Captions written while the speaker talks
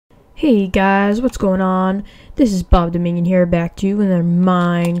Hey guys, what's going on? This is bobdminion here, back to you with another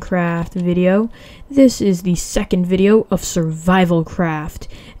Minecraft video. This is the second video of SurvivalCraft,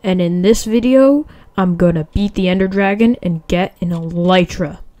 and in this video, I'm gonna beat the Ender Dragon and get an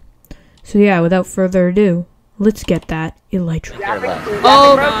elytra. So yeah, without further ado, let's get that elytra.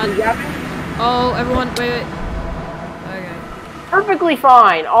 Oh god! Oh, everyone, wait. Okay. Perfectly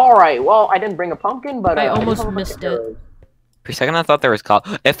fine. All right. Well, I didn't bring a pumpkin, but I almost missed it. For a second, I thought there was call.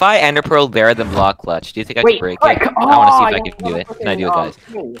 If I ender pearl there, then block clutch. Do you think I Wait, can break quick. it? Oh, I want to see if I can do it. Can I do it, guys?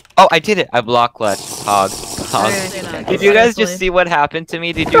 Oh, I did it. I block clutch. Hog. Did you guys just see what happened to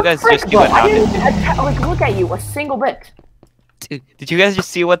me? Did you guys just see what happened? Like, look at you, a single bit. Dude, did you guys just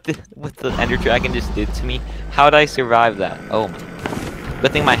see what the ender dragon just did to me? How did I survive that? Oh my.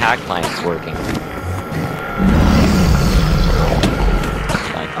 Good thing my hack client's working.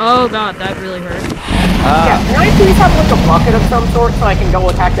 Oh god, that really hurt. Yeah, can I please have like a bucket of some sort so I can go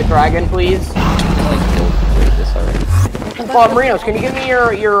attack the dragon, please? I killed this already. Well, Marinos, can you give me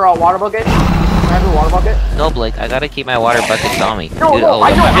your water bucket? Can I have your water bucket? No, Blake, I gotta keep my water buckets on me. No, Dude, no,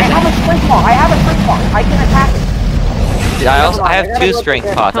 I know. I have a strength pot. I have a strength pot. I can attack it. Dude, I have two strength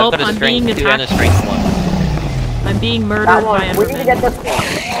pots. Help, I've got a I'm strength being 2 and a strength 1. I'm being murdered That by one. We need to get Enderman. this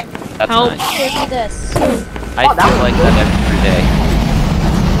one. That's Help. nice. Give me this. I feel like that every day.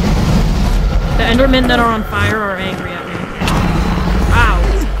 The Endermen that are on fire are angry at me. Ow.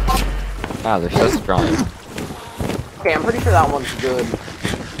 Wow, they're so strong. Okay, I'm pretty sure that one's good.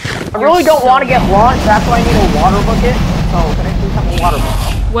 I really don't want to get launched. That's why I need a water bucket. So can I please have a water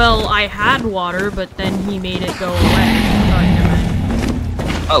bucket? Well, I had water, but then he made it go away. Oh, never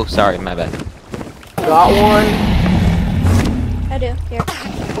mind. Oh, sorry, my bad. Got one. I do. Here.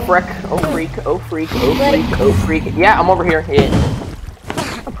 Frick. Oh freak. Oh freak. Oh freak. Oh freak. Yeah, I'm over here.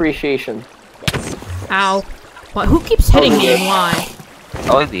 Yeah. Appreciation. Ow. What? Who keeps hitting me and why?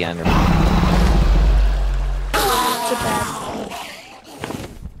 Oh, the enderman. Too bad.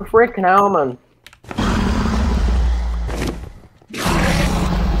 Frick now, man.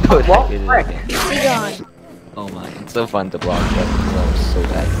 Oh, Well, I did it frick. again. Be gone. Oh my, it's so fun to block that. That was so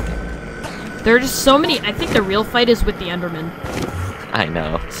bad. There are just so many. I think the real fight is with the Enderman. I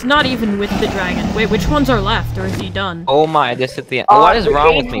know. It's not even with the dragon. Wait, which ones are left, or is he done? Oh my, this at the end. What is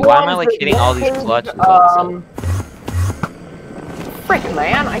wrong with me? Why am I like hitting all these clutches also? Frick,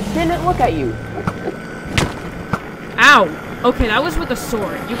 man, I didn't look at you. Ow! Okay, that was with a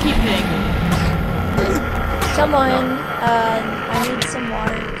sword. You keep hitting me. Someone, I need some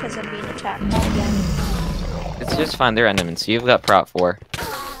water because I'm being attacked again. It's just fine, they're endermen, so you've got prop 4.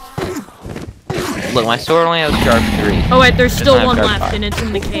 Look, my sword only has sharp 3. Oh wait, there's still one sharp left, 5. and it's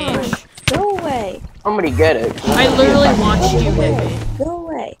in the cage. Go away. Somebody get it. I literally watched you hit me. Go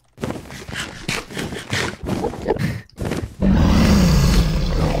away.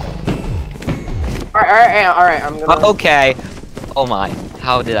 Alright, I'm gonna... Okay. Oh my,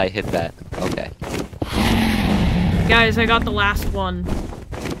 how did I hit that? Okay. Guys, I got the last one.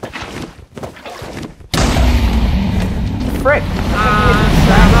 Frick.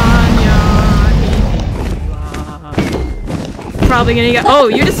 Probably gonna get. Oh,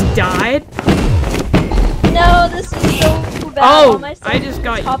 you just died? No, this is so bad. Oh, All my stuff I just is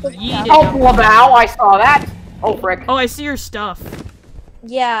got top of yeeted. top. Oh, wow, I saw that. Oh, frick. Oh, I see your stuff.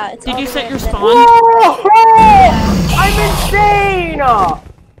 Yeah, it's Did all you the set way your up there. spawn? Whoa! Yeah. I'm insane!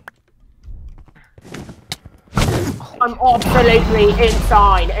 I'm absolutely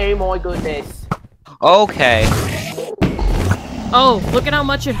insane. Oh my goodness. Okay. Oh, look at how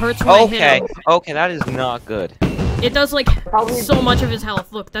much it hurts when I hit Okay. him. Okay, that is not good. It does like Probably- so much of his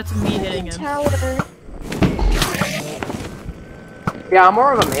health. Look, that's me hitting him. Tower. Yeah, I'm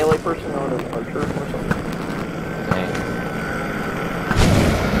more of a melee person than a puncher or something. Okay.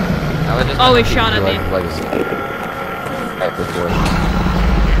 I would just Oh, he keep shot at your, me. like, legacy. Right before.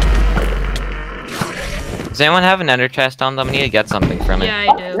 Does anyone have an ender chest on them? I need to get something from it. Yeah,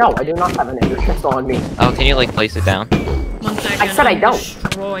 I do. No, I do not have an ender chest on me. Oh, can you like place it down? 1 second. I said I I'm don't.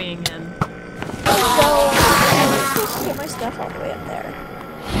 Destroying him. So, I'm supposed to get my stuff all the way up there.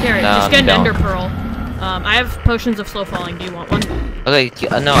 Here, No, just get an don't. ender pearl. I have potions of slow falling. Do you want one? Okay,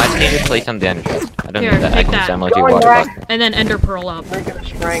 no, I just need to place on the ender chest. I don't Here, need that. I take can that. just MLG Going water back. bucket. And then ender pearl up. Drinking a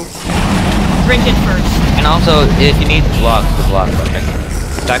strength. Drink it first. And also, if you need blocks, the block bucket.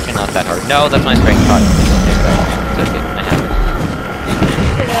 It's actually not that hard. No, that's my strength pot. It's okay, I have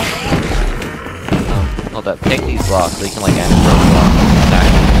it. Hold up, take these blocks so you can like ender pearl blocks.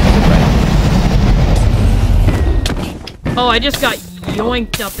 Oh, I just got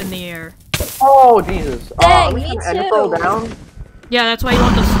yoinked up in the air. Oh, Jesus. Dang, Are we me gonna ender pearl too. down? Yeah, that's why you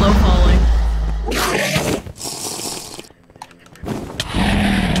want the slow falling.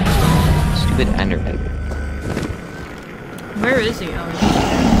 stupid Enderman. Where is he?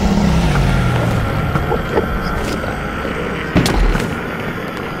 Oh,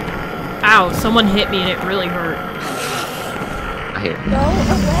 ow, someone hit me and it really hurt. I hear. Go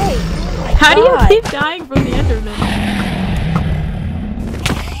away. Oh my How do you God. keep dying from the Enderman?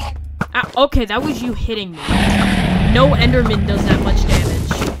 Ow, okay, that was you hitting me. No Enderman does that much damage.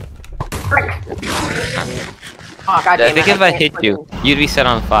 Oh, God I damn think it, if I can't hit you, freaking- you'd be set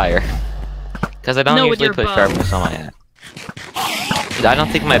on fire. Because I don't No, with usually your put bow. sharpness on my axe. Dude, I don't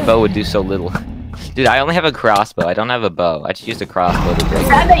think my bow would do so little. Dude, I only have a crossbow. I don't have a bow. I just used a crossbow to break It's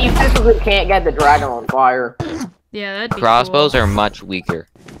it. sad that you physically can't get the dragon on fire. Yeah, that'd be Crossbows cool. are much weaker.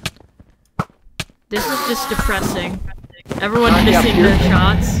 This is just depressing. Everyone Yeah, missing their piercing.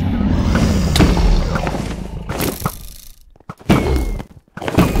 shots.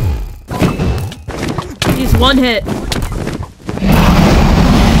 He's one hit.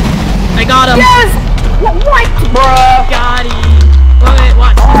 I got him. Yes! What, bruh? Got him. Wait,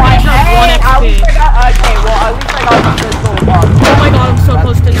 watch. Oh, I hey, have 1 at least XP. I got, okay, well, at least I got the physical box. Oh my god, I'm so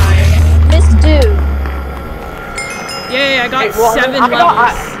close to dying. Missed dude. Yeah, I got Hey, well, 7 I got-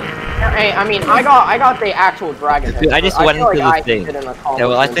 levels. Hey, I mean, I got the actual dragon head. Dude, I just so went feel into like the I thing. did an Yeah,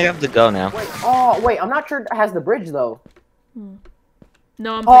 well, I think I accomplishment. have to go now. Wait, oh, wait, I'm not sure it has the bridge, though. No,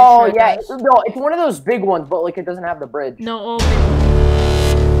 I'm pretty Oh, sure it yeah, does. no, it's one of those big ones, but, like, it doesn't have the bridge. No, oh, big.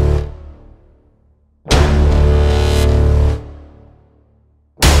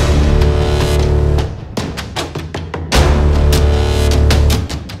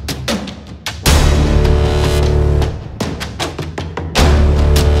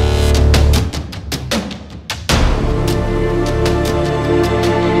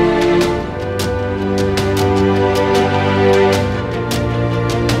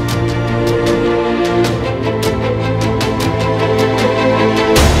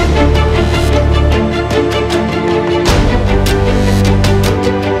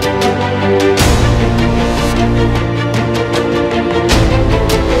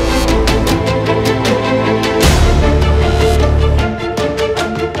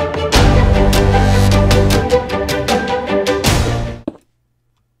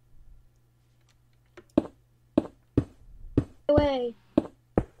 Away.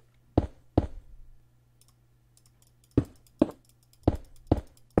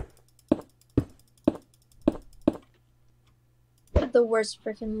 The worst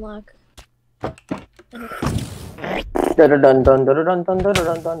freaking luck.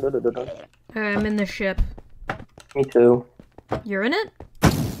 Dun-dun-dun-dun-dun-dun-dun-dun-dun-dun-dun. Alright, I'm in the ship. Me too. You're in it?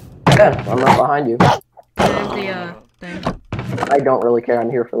 Yeah, I'm right behind you. I have the, thing. I don't really care, I'm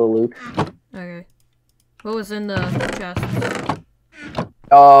here for the loot. Okay. What was in the chest?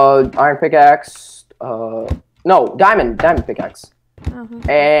 Iron pickaxe, no, diamond pickaxe.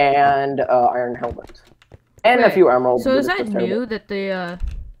 Uh-huh. And, iron helmet. And a Wait, few emeralds. So but is it's that just terrible. new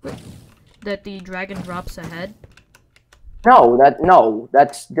that the dragon drops a head? No,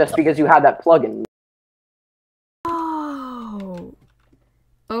 that's just because you had that plugin. Oh.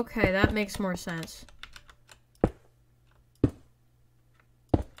 Okay, that makes more sense.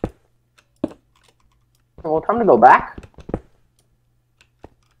 Well, time to go back.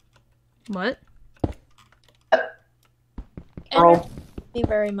 What? Earl. Thank you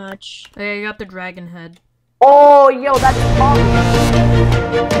very much. Okay, you got the dragon head. Oh, yo, that's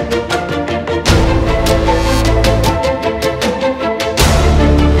awesome.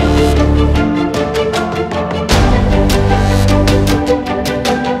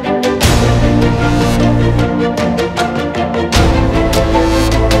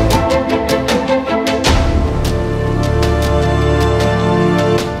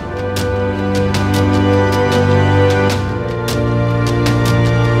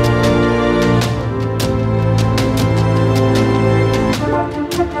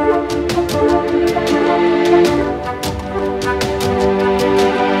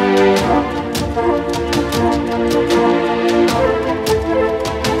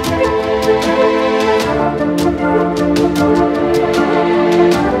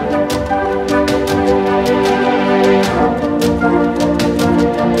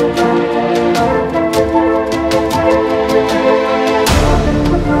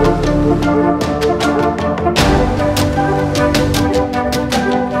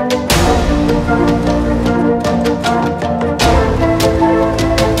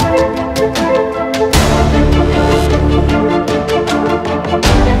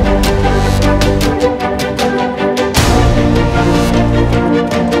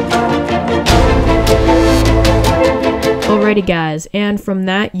 Alrighty guys, and from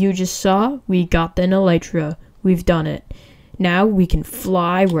that you just saw, we got the elytra. We've done it. Now we can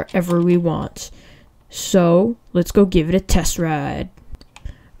fly wherever we want. So, let's go give it a test ride.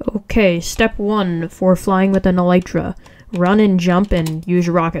 Okay, step 1 for flying with an elytra. Run and jump and use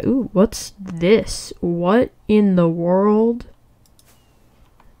your rocket. Ooh, what's this? What in the world?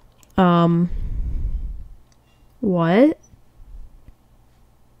 What?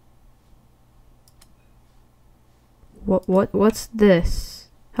 What's this?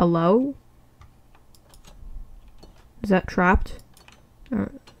 Hello? Is that trapped? I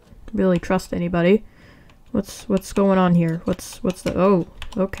don't really trust anybody. What's going on here? What's the, oh,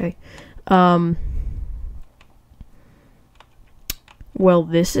 okay. Well,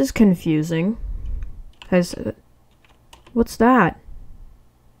 this is confusing. What's that?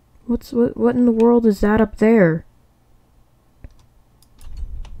 What in the world is that up there?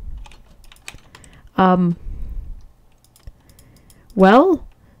 Well,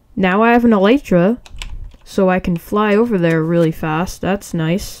 now I have an elytra, so I can fly over there really fast. That's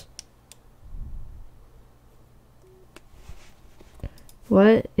nice.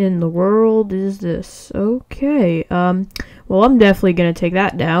 What in the world is this? Okay, well, I'm definitely gonna take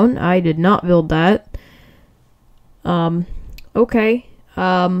that down. I did not build that. Okay,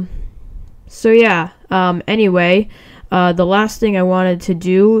 so yeah, anyway, the last thing I wanted to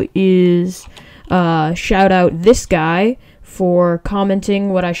do is, shout out this guy for commenting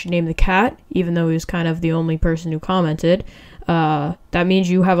what I should name the cat, even though he was kind of the only person who commented. That means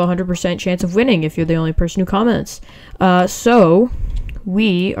you have a 100% chance of winning if you're the only person who comments. So,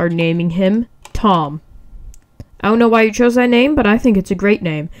 we are naming him Tom. I don't know why you chose that name, but I think it's a great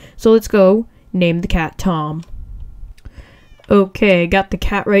name. So let's go name the cat Tom. Okay, got the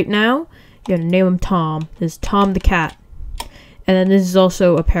cat right now. Gonna name him Tom. This is Tom the cat. And then this is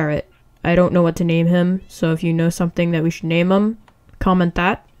also a parrot. I don't know what to name him, so if you know something that we should name him, comment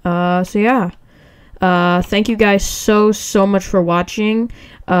that. So yeah. Thank you guys so much for watching.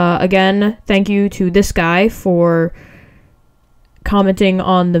 Again, thank you to this guy for commenting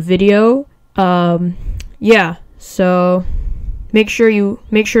on the video. Yeah, so make sure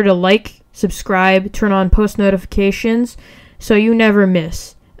to like, subscribe, turn on post notifications so you never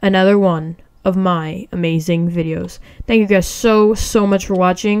miss another one of my amazing videos. Thank you guys so much for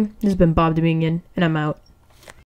watching. This has been bobdminion, and I'm out.